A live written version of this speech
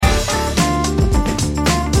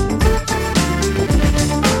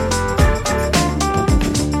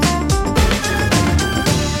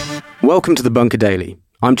Welcome to the Bunker Daily.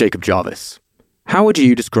 I'm Jacob Jarvis. How would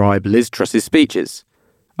you describe Liz Truss's speeches?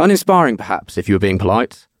 Uninspiring, perhaps, if you were being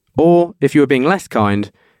polite. Or, if you were being less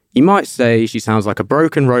kind, you might say she sounds like a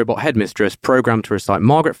broken robot headmistress programmed to recite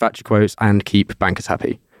Margaret Thatcher quotes and keep bankers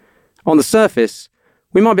happy. On the surface,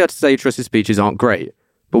 we might be able to say Truss's speeches aren't great.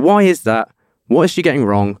 But why is that? What is she getting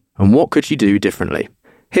wrong? And what could she do differently?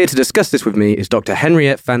 Here to discuss this with me is Dr.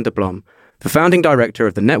 Henriette van der Blom, the founding director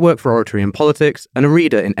of the Network for Oratory and Politics and a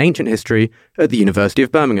reader in ancient history at the University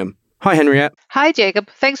of Birmingham. Hi, Henriette. Hi, Jacob.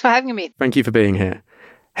 Thanks for having me. Thank you for being here.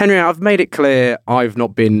 Henriette, I've made it clear I've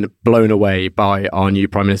not been blown away by our new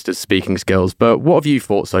Prime Minister's speaking skills, but what have you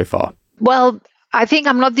thought so far? Well, I think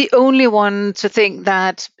I'm not the only one to think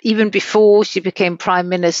that even before she became Prime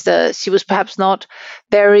Minister, she was perhaps not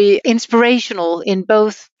very inspirational in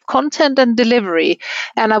both content and delivery.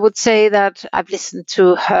 And I would say that I've listened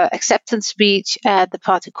to her acceptance speech at the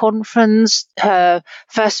party conference, her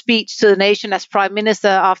first speech to the nation as Prime Minister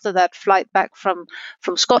after that flight back from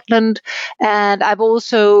Scotland. And I've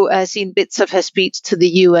also seen bits of her speech to the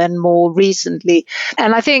UN more recently.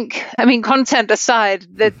 And I think, content aside,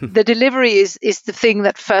 the delivery is the thing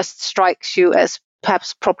that first strikes you as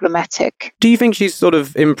perhaps problematic. Do you think she's sort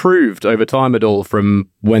of improved over time at all from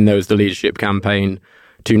when there was the leadership campaign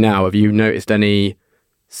to now? Have you noticed any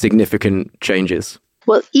significant changes?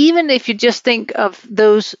 Well, even if you just think of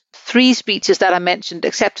those three speeches that I mentioned,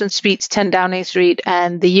 acceptance speech, 10 Downing Street,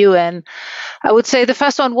 and the UN, I would say the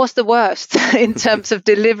first one was the worst in terms of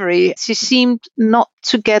delivery. She seemed not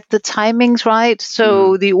to get the timings right.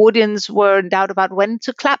 So the audience were in doubt about when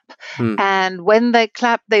to clap. And when they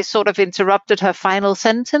clapped, they sort of interrupted her final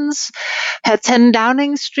sentence. Her 10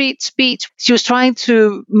 Downing Street speech, she was trying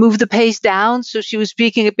to move the pace down. So she was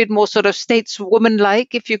speaking a bit more sort of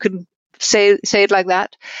stateswoman-like, if you could say it like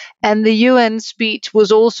that. And the UN speech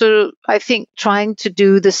was also, I think, trying to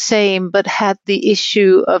do the same, but had the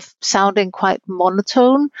issue of sounding quite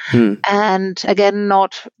monotone and, again,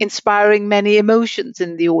 not inspiring many emotions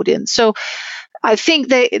in the audience. So I think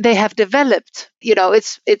they have developed,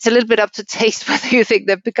 it's a little bit up to taste whether you think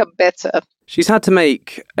they've become better. She's had to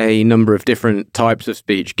make a number of different types of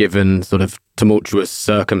speech given sort of tumultuous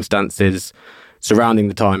circumstances surrounding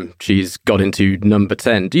the time she's got into number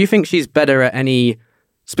 10. Do you think she's better at any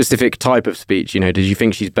specific type of speech? Do you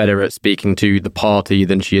think she's better at speaking to the party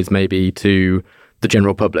than she is maybe to the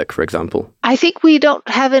general public, for example? I think we don't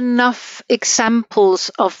have enough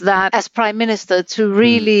examples of that as Prime Minister to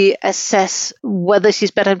really assess whether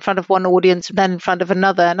she's better in front of one audience than in front of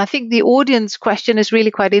another. And I think the audience question is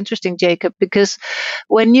really quite interesting, Jacob, because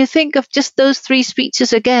when you think of just those three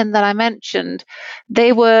speeches again that I mentioned,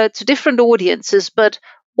 they were to different audiences, but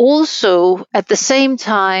also at the same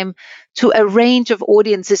time to a range of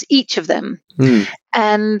audiences, each of them.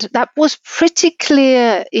 And that was pretty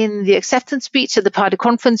clear in the acceptance speech at the party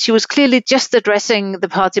conference. She was clearly just addressing the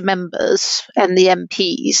party members and the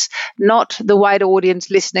MPs, not the wider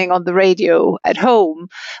audience listening on the radio at home.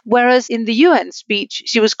 Whereas in the UN speech,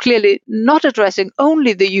 she was clearly not addressing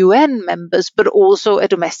only the UN members, but also a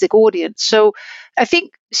domestic audience. So I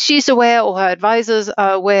think she's aware, or her advisors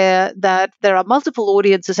are aware, that there are multiple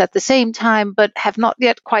audiences at the same time, but have not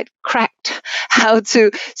yet quite cracked how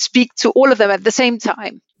to speak to all of them at the same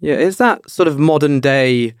time. Yeah, is that sort of modern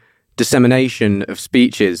day dissemination of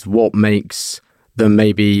speeches what makes them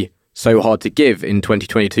maybe so hard to give in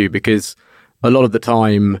 2022? Because a lot of the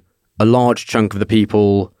time, a large chunk of the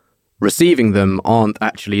people receiving them aren't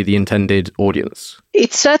actually the intended audience.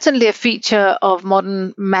 It's certainly a feature of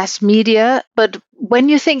modern mass media, but when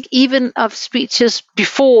you think even of speeches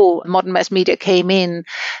before modern mass media came in,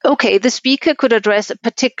 okay, the speaker could address a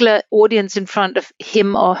particular audience in front of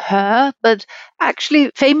him or her, but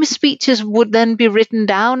actually famous speeches would then be written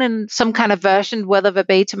down in some kind of version, whether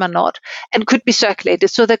verbatim or not, and could be circulated.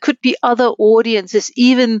 So there could be other audiences,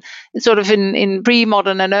 even sort of in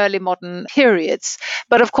pre-modern and early modern periods.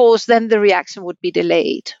 But of course, then the reaction would be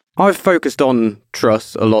delayed. I've focused on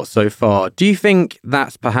Truss a lot so far. Do you think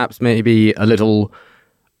that's perhaps maybe a little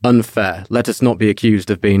unfair? Let us not be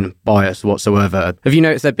accused of being biased whatsoever. Have you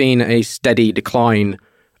noticed there been a steady decline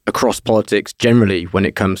across politics generally when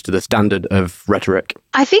it comes to the standard of rhetoric?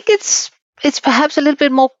 I think it's perhaps a little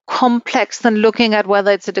bit more complex than looking at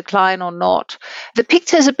whether it's a decline or not. The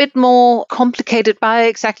picture is a bit more complicated by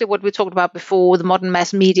exactly what we talked about before, the modern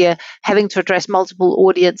mass media having to address multiple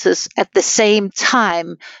audiences at the same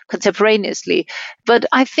time, contemporaneously. But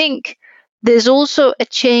I think there's also a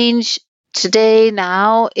change today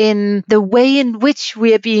now in the way in which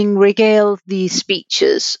we are being regaled these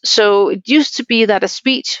speeches. So it used to be that a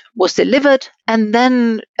speech was delivered and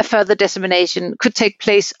then a further dissemination could take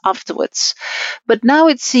place afterwards. But now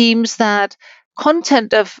it seems that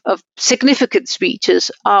content of significant speeches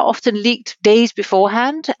are often leaked days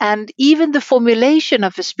beforehand, and even the formulation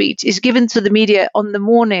of a speech is given to the media on the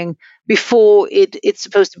morning before it's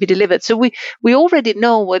supposed to be delivered. So we already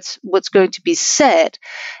know what's going to be said.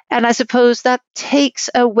 And I suppose that takes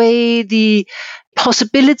away the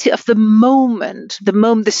possibility of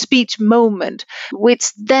the speech moment,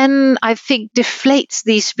 which then I think deflates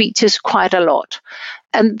these speeches quite a lot.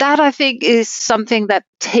 And that, I think, is something that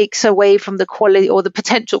takes away from the quality or the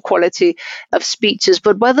potential quality of speeches.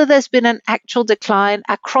 But whether there's been an actual decline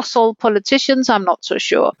across all politicians, I'm not so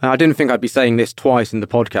sure. I didn't think I'd be saying this twice in the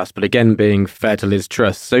podcast, but again, being fair to Liz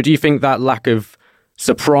Truss. So do you think that lack of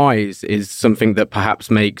surprise is something that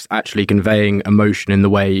perhaps makes actually conveying emotion in the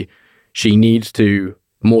way she needs to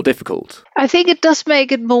more difficult? I think it does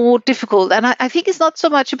make it more difficult. And I think it's not so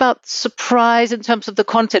much about surprise in terms of the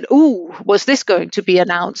content. Ooh, was this going to be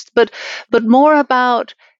announced? But more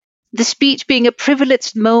about the speech being a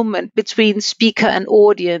privileged moment between speaker and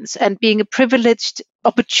audience and being a privileged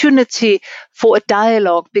opportunity for a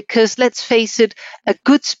dialogue, because let's face it, a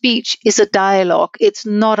good speech is a dialogue. It's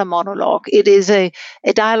not a monologue. It is a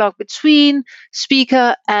dialogue between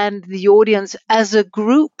speaker and the audience as a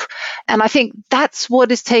group. And I think that's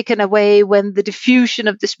what is taken away when the diffusion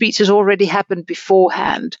of the speech has already happened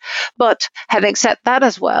beforehand. But having said that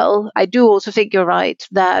as well, I do also think you're right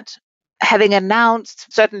that having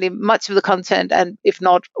announced certainly much of the content, and if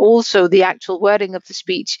not also the actual wording of the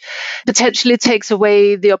speech, potentially takes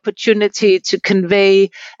away the opportunity to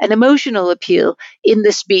convey an emotional appeal in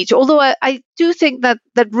the speech. Although I do think that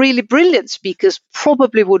really brilliant speakers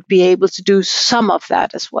probably would be able to do some of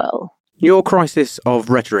that as well. Your Crisis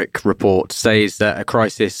of Rhetoric report says that a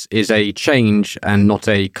crisis is a change and not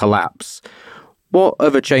a collapse. What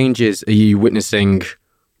other changes are you witnessing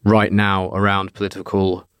right now around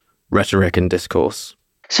political rhetoric and discourse?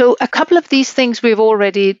 So a couple of these things we've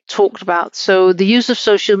already talked about. So the use of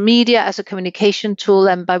social media as a communication tool,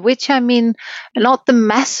 and by which I mean not the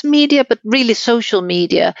mass media, but really social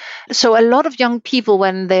media. So a lot of young people,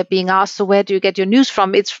 when they're being asked, so where do you get your news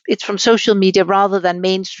from? It's from social media rather than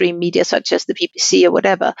mainstream media, such as the BBC or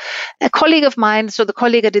whatever. A colleague of mine, so the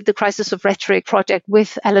colleague I did the Crisis of Rhetoric project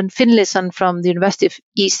with, Alan Finlayson from the University of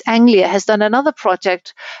East Anglia, has done another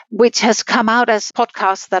project which has come out as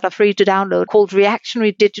podcasts that are free to download called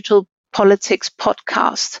Reactionary Digital Politics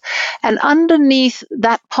Podcast. And underneath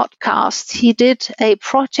that podcast, he did a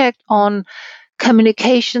project on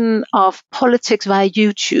communication of politics via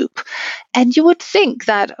YouTube. And you would think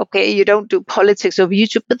that, okay, you don't do politics over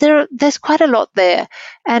YouTube, but there's quite a lot there.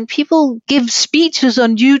 And people give speeches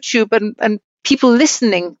on YouTube and people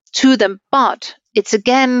listening to them. But it's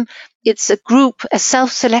a group, a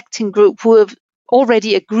self-selecting group who have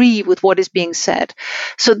already agree with what is being said.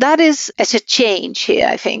 So that is as a change here,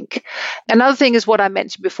 I think. Another thing is what I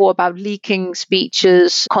mentioned before about leaking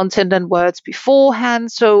speeches, content and words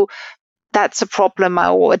beforehand. So that's a problem,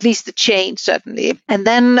 or at least a change, certainly. And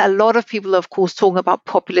then a lot of people, of course, talking about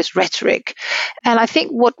populist rhetoric. And I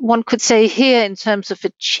think what one could say here in terms of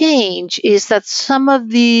a change is that some of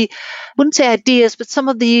the, I wouldn't say ideas, but some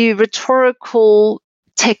of the rhetorical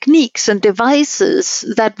techniques and devices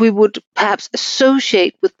that we would perhaps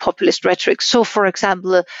associate with populist rhetoric. So, for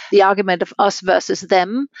example, the argument of us versus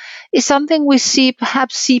them is something we see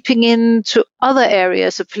perhaps seeping into other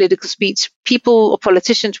areas of political speech. People or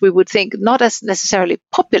politicians we would think not as necessarily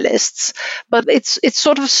populists, but it's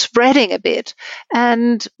sort of spreading a bit.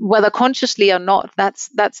 And whether consciously or not, that's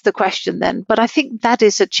the question then. But I think that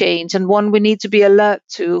is a change, and one we need to be alert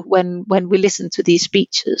to when we listen to these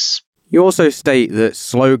speeches. You also state that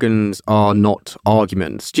slogans are not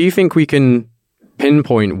arguments. Do you think we can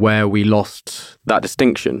pinpoint where we lost that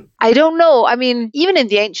distinction? I don't know. I mean, even in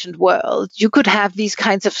the ancient world, you could have these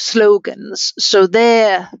kinds of slogans. So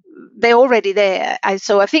they're already there.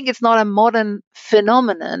 So I think it's not a modern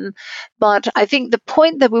phenomenon. But I think the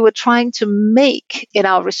point that we were trying to make in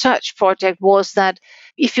our research project was that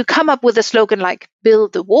if you come up with a slogan like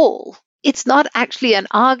build the wall, it's not actually an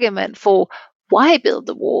argument for why build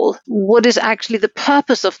the wall? What is actually the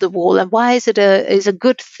purpose of the wall, and why is it a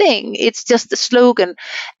good thing? It's just a slogan.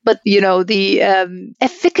 But, the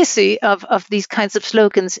efficacy of these kinds of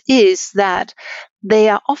slogans is that they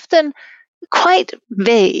are often quite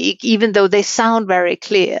vague, even though they sound very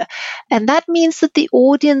clear. And that means that the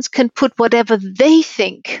audience can put whatever they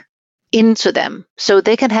think into them. So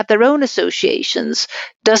they can have their own associations.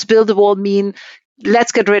 Does build the wall mean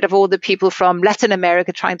let's get rid of all the people from Latin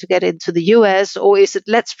America trying to get into the US? Or is it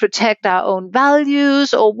let's protect our own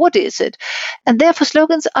values? Or what is it? And therefore,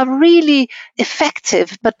 slogans are really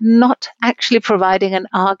effective, but not actually providing an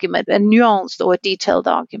argument, a nuanced or a detailed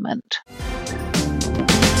argument.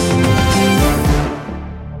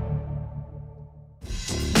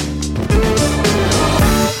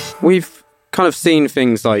 We've kind of seen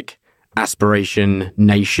things like aspiration,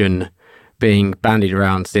 nation being bandied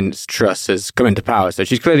around since Truss has come into power. So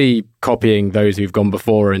she's clearly copying those who've gone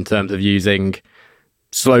before in terms of using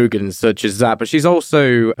slogans such as that. But she's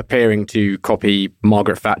also appearing to copy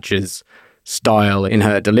Margaret Thatcher's style in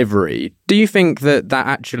her delivery. Do you think that that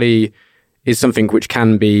actually is something which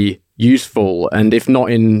can be useful? And if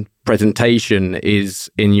not in presentation,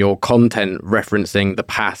 is in your content referencing the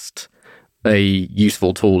past a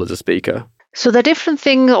useful tool as a speaker? So the different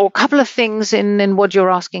thing, or a couple of things in what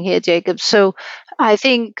you're asking here, Jacob. So I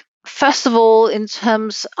think, first of all, in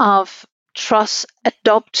terms of Truss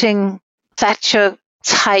adopting Thatcher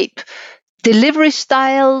type delivery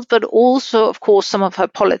style, but also, of course, some of her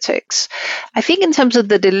politics. I think in terms of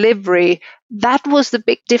the delivery, that was the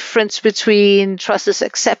big difference between Truss's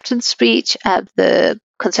acceptance speech at the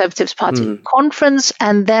Conservative Party conference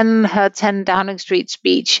and then her 10 Downing Street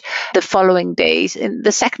speech the following days. In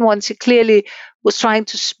the second one, she clearly was trying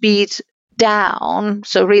to speed down,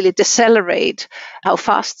 so really decelerate how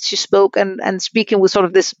fast she spoke and speaking with sort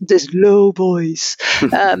of this low voice,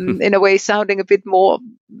 in a way sounding a bit more,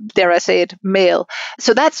 dare I say it, male.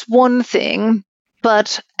 So that's one thing.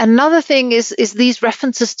 But another thing is these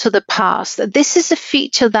references to the past. This is a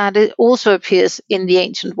feature that also appears in the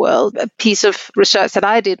ancient world. A piece of research that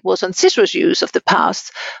I did was on Cicero's use of the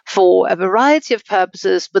past for a variety of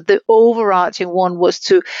purposes, but the overarching one was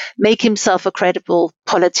to make himself a credible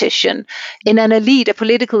politician in an elite, a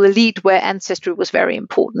political elite where ancestry was very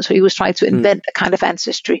important. So he was trying to invent a kind of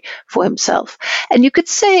ancestry for himself. And you could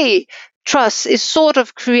say Truss is sort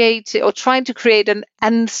of creating or trying to create an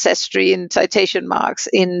ancestry in citation marks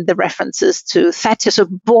in the references to Thatcher. So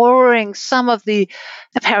borrowing some of the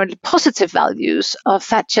apparently positive values of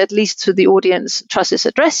Thatcher, at least to the audience Truss is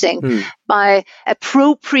addressing, by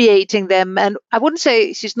appropriating them. And I wouldn't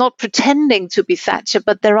say she's not pretending to be Thatcher,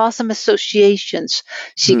 but there are some associations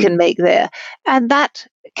she can make there. And that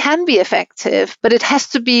can be effective, but it has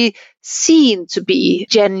to be seen to be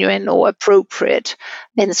genuine or appropriate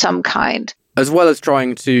in some kind. As well as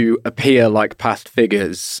trying to appear like past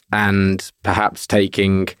figures and perhaps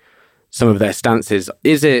taking some of their stances,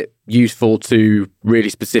 is it useful to really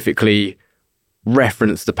specifically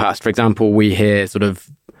reference the past? For example, we hear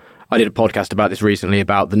I did a podcast about this recently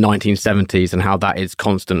about the 1970s and how that is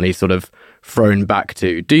constantly sort of thrown back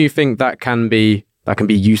to. Do you think that can be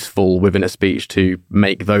useful within a speech to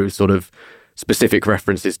make those sort of specific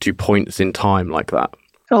references to points in time like that?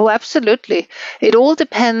 Oh, absolutely. It all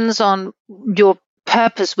depends on your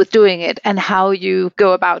purpose with doing it and how you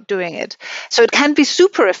go about doing it. So it can be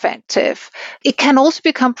super effective. It can also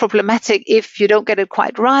become problematic if you don't get it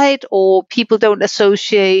quite right or people don't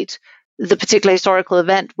associate the particular historical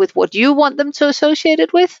event with what you want them to associate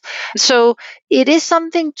it with. So it is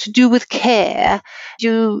something to do with care.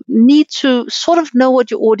 You need to sort of know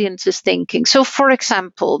what your audience is thinking. So, for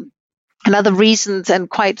example, another reason and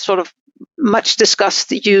quite sort of much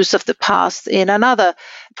discussed use of the past in another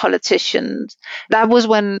politician, that was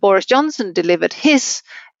when Boris Johnson delivered his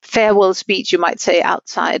farewell speech, you might say,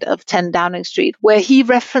 outside of 10 Downing Street, where he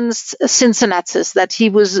referenced Cincinnatus, that he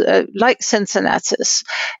was like Cincinnatus.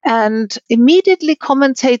 And immediately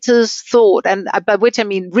commentators thought, and by which I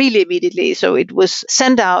mean really immediately, so it was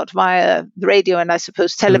sent out via the radio and I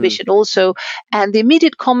suppose television also. And the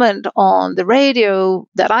immediate comment on the radio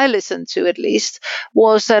that I listened to at least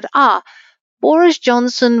was that, Boris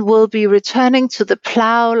Johnson will be returning to the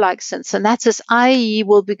plough like Cincinnatus, i.e.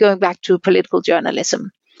 will be going back to political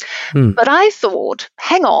journalism. But I thought,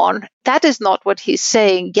 hang on, that is not what he's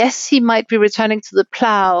saying. Yes, he might be returning to the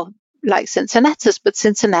plough like Cincinnatus, but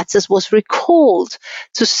Cincinnatus was recalled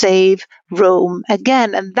to save Rome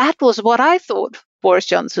again. And that was what I thought Boris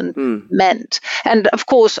Johnson meant. And of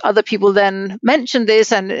course, other people then mentioned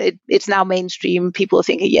this and it's now mainstream. People are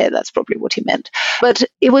thinking, yeah, that's probably what he meant. But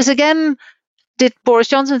it was again, did Boris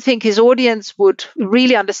Johnson think his audience would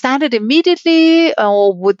really understand it immediately,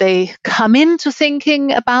 or would they come into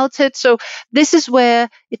thinking about it? So this is where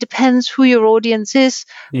it depends who your audience is.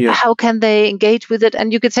 Yeah. How can they engage with it?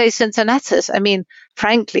 And you could say Cincinnatus. I mean,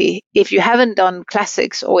 frankly, if you haven't done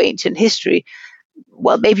classics or ancient history,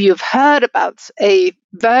 well, maybe you've heard about a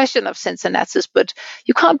version of Cincinnatus, but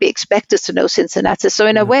you can't be expected to know Cincinnatus. So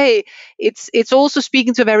in a way, it's also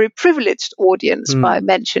speaking to a very privileged audience by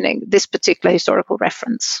mentioning this particular historical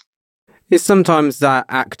reference. It's sometimes that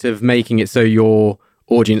act of making it so your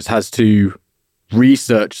audience has to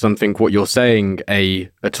research something, what you're saying, a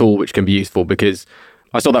tool which can be useful, because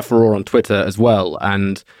I saw that furore on Twitter as well.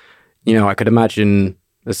 And, I could imagine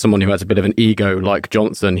as someone who has a bit of an ego like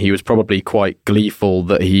Johnson, he was probably quite gleeful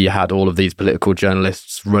that he had all of these political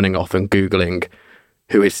journalists running off and Googling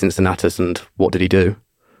who is Cincinnatus and what did he do?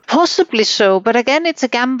 Possibly so. But again, it's a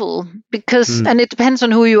gamble because, and it depends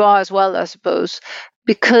on who you are as well, I suppose,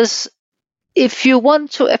 because if you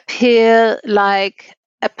want to appear like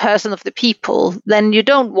a person of the people, then you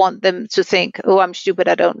don't want them to think, oh, I'm stupid,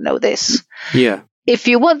 I don't know this. Yeah. If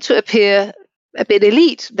you want to appear a bit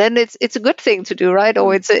elite, then it's a good thing to do, right?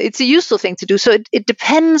 Or it's a useful thing to do. So it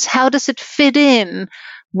depends, how does it fit in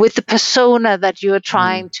with the persona that you're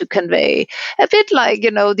trying to convey? A bit like,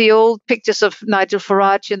 the old pictures of Nigel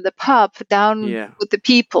Farage in the pub down with the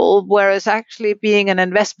people, whereas actually being an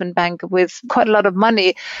investment banker with quite a lot of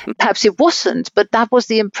money, perhaps it wasn't, but that was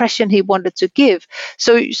the impression he wanted to give.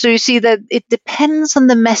 So you see that it depends on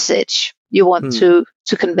the message you want to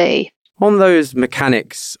convey. On those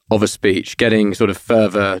mechanics of a speech, getting sort of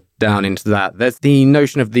further down into that, there's the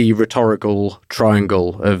notion of the rhetorical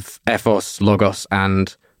triangle of ethos, logos,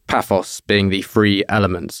 and pathos being the three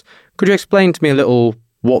elements. Could you explain to me a little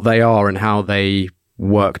what they are and how they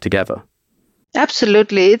work together?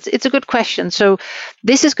 Absolutely. It's a good question. So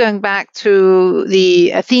this is going back to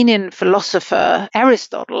the Athenian philosopher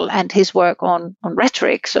Aristotle and his work on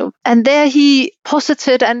rhetoric. And there he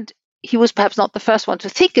posited, and he was perhaps not the first one to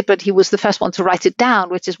think it, but he was the first one to write it down,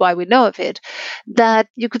 which is why we know of it, that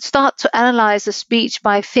you could start to analyze a speech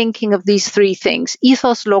by thinking of these three things: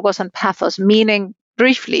 ethos, logos, and pathos, meaning,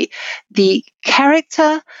 briefly, the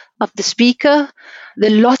character of the speaker, the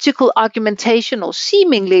logical argumentation or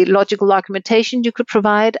seemingly logical argumentation you could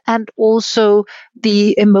provide, and also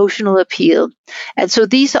the emotional appeal. And so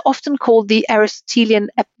these are often called the Aristotelian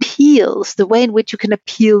appeals, the way in which you can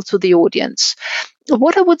appeal to the audience.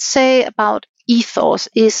 What I would say about ethos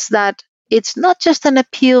is that it's not just an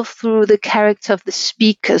appeal through the character of the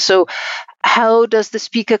speaker. So how does the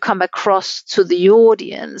speaker come across to the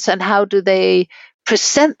audience, and how do they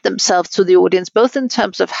present themselves to the audience, both in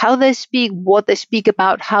terms of how they speak, what they speak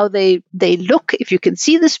about, how they look, if you can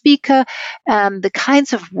see the speaker, the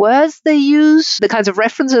kinds of words they use, the kinds of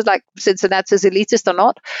references, like Cincinnatus elitist or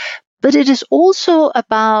not. But it is also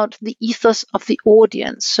about the ethos of the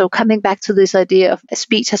audience. So coming back to this idea of a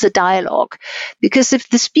speech as a dialogue, because if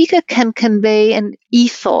the speaker can convey an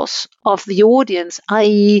ethos of the audience,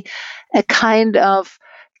 i.e. a kind of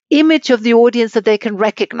image of the audience that they can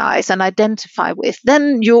recognize and identify with,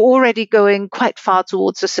 then you're already going quite far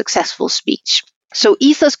towards a successful speech. So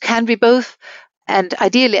ethos can be both, and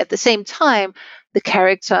ideally at the same time, the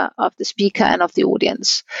character of the speaker and of the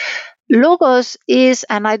audience. Logos is,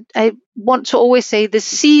 and I want to always say, the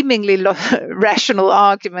seemingly rational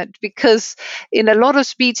argument, because in a lot of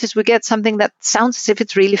speeches we get something that sounds as if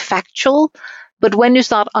it's really factual, but when you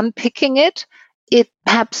start unpicking it, it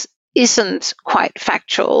perhaps isn't quite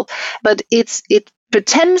factual, but it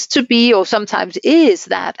pretends to be, or sometimes is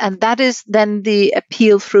that, and that is then the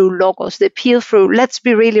appeal through logos, the appeal through, let's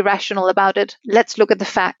be really rational about it, let's look at the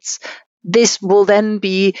facts. This will then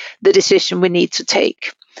be the decision we need to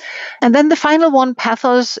take. And then the final one,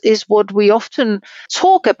 pathos, is what we often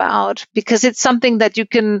talk about, because it's something that you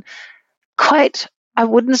can quite, I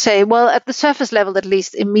wouldn't say, well, at the surface level at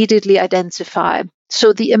least, immediately identify.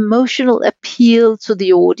 So the emotional appeal to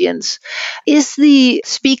the audience. Is the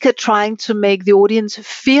speaker trying to make the audience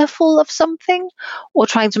fearful of something, or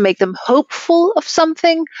trying to make them hopeful of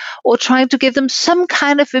something, or trying to give them some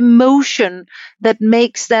kind of emotion that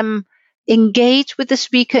makes them engage with the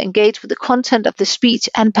speaker, engage with the content of the speech,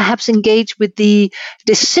 and perhaps engage with the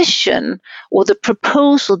decision or the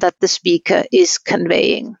proposal that the speaker is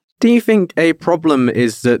conveying? Do you think a problem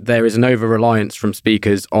is that there is an over-reliance from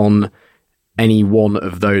speakers on any one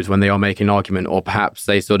of those when they are making an argument, or perhaps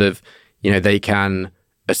they sort of, they can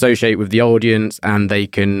associate with the audience and they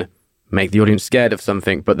can make the audience scared of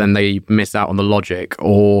something, but then they miss out on the logic?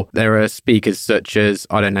 Or there are speakers such as,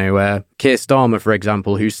 Keir Starmer, for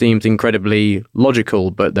example, who seems incredibly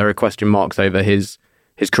logical, but there are question marks over his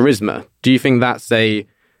charisma. Do you think that's a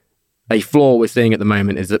flaw we're seeing at the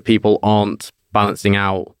moment, is that people aren't balancing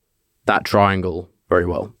out that triangle very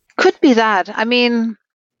well? Could be that. I mean,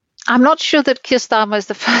 I'm not sure that Keir Starmer is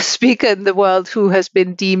the first speaker in the world who has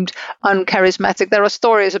been deemed uncharismatic. There are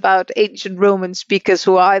stories about ancient Roman speakers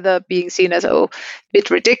who are either being seen as a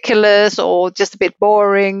bit ridiculous or just a bit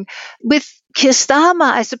boring. With Keir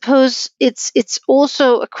Starmer, I suppose it's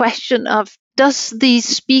also a question of, does the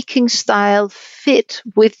speaking style fit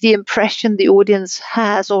with the impression the audience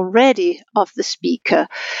has already of the speaker?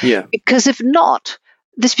 Yeah. Because if not,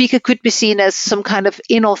 the speaker could be seen as some kind of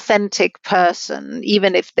inauthentic person,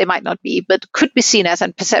 even if they might not be, but could be seen as,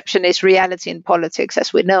 and perception is reality in politics,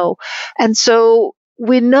 as we know. And so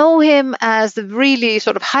we know him as the really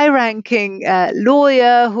sort of high-ranking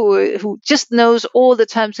lawyer who just knows all the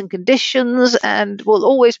terms and conditions and will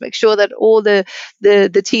always make sure that all the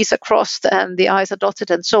T's are crossed and the I's are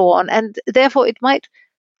dotted and so on. And therefore, it might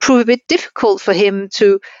prove a bit difficult for him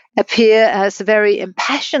to appear as a very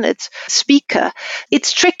impassionate speaker.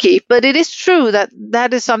 It's tricky, but it is true that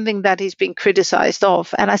that is something that he's been criticized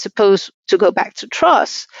of. And I suppose, to go back to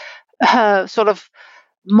Truss, sort of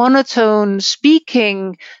monotone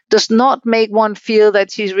speaking does not make one feel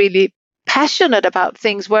that she's really passionate about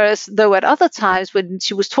things, whereas though at other times when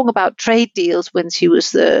she was talking about trade deals, when she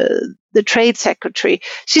was the trade secretary,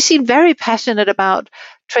 she seemed very passionate about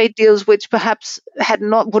trade deals which perhaps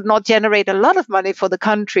would not generate a lot of money for the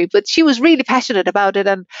country, but she was really passionate about it,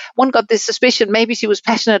 and one got this suspicion maybe she was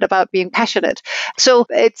passionate about being passionate. So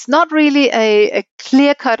it's not really a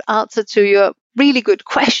clear-cut answer to your really good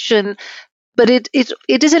question. But it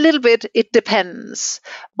is a little bit, it depends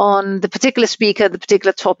on the particular speaker, the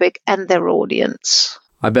particular topic, and their audience.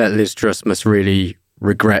 I bet Liz Truss must really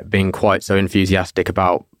regret being quite so enthusiastic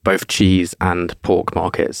about both cheese and pork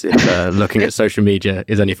markets, if looking at social media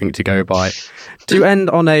is anything to go by. To end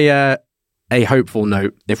on a hopeful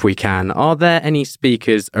note, if we can, are there any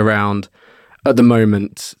speakers around at the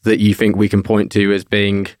moment that you think we can point to as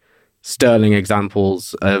being sterling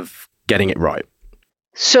examples of getting it right?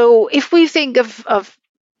 So if we think of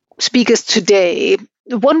speakers today,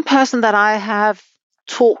 one person that I have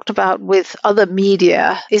talked about with other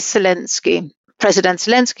media is Zelensky. President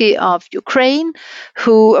Zelensky of Ukraine,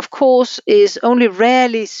 who, of course, is only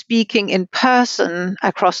rarely speaking in person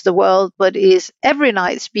across the world, but is every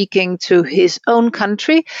night speaking to his own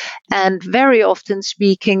country and very often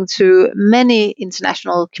speaking to many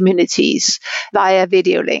international communities via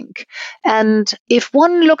video link. And if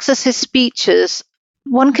one looks at his speeches,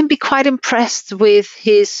 one can be quite impressed with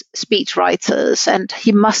his speech writers, and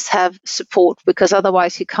he must have support because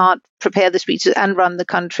otherwise he can't prepare the speeches and run the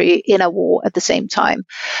country in a war at the same time.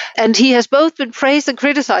 And he has both been praised and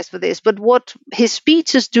criticized for this, but what his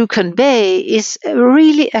speeches do convey is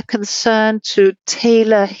really a concern to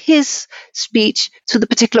tailor his speech to the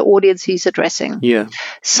particular audience he's addressing. Yeah.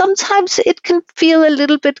 Sometimes it can feel a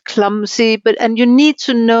little bit clumsy, and you need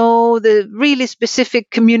to know the really specific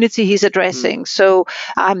community he's addressing. So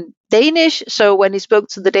I'm Danish, so when he spoke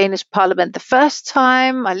to the Danish parliament the first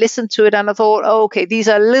time, I listened to it and I thought, oh, okay, these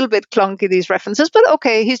are a little bit clunky, these references, but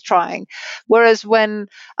okay, he's trying. Whereas when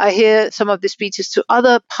I hear some of the speeches to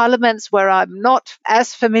other parliaments where I'm not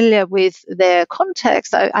as familiar with their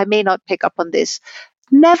context, I may not pick up on this.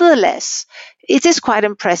 Nevertheless, it is quite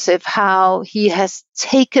impressive how he has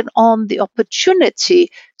taken on the opportunity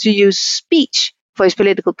to use speech for his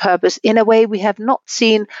political purpose in a way we have not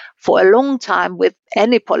seen for a long time with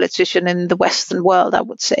any politician in the Western world, I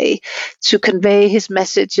would say, to convey his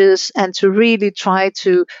messages and to really try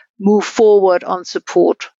to move forward on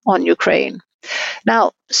support on Ukraine.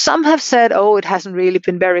 Now, some have said, oh, it hasn't really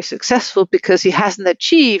been very successful because he hasn't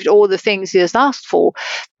achieved all the things he has asked for.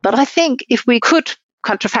 But I think if we could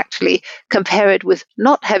counterfactually compare it with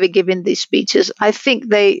not having given these speeches, I think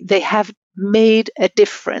they have made a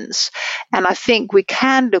difference. And I think we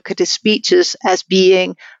can look at his speeches as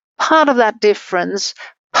being part of that difference,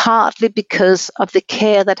 partly because of the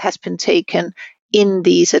care that has been taken in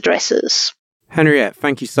these addresses. Henriette,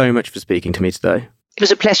 thank you so much for speaking to me today. It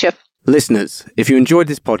was a pleasure. Listeners, if you enjoyed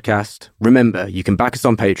this podcast, remember you can back us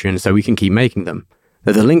on Patreon so we can keep making them.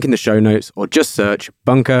 There's a link in the show notes or just search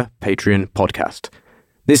Bunker Patreon Podcast.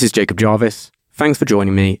 This is Jacob Jarvis. Thanks for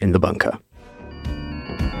joining me in the bunker.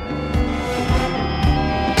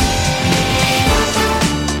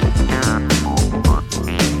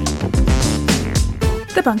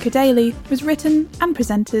 The Bunker Daily was written and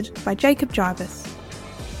presented by Jacob Jarvis.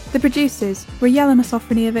 The producers were Jelena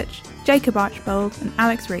Sofronievich, Jacob Archbold and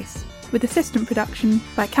Alex Rees, with assistant production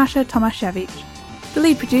by Kasia Tomaszewicz. The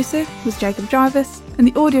lead producer was Jacob Jarvis, and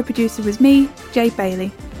the audio producer was me, Jay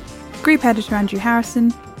Bailey. Group editor Andrew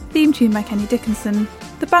Harrison, theme tune by Kenny Dickinson.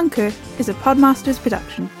 The Bunker is a Podmasters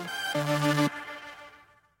production.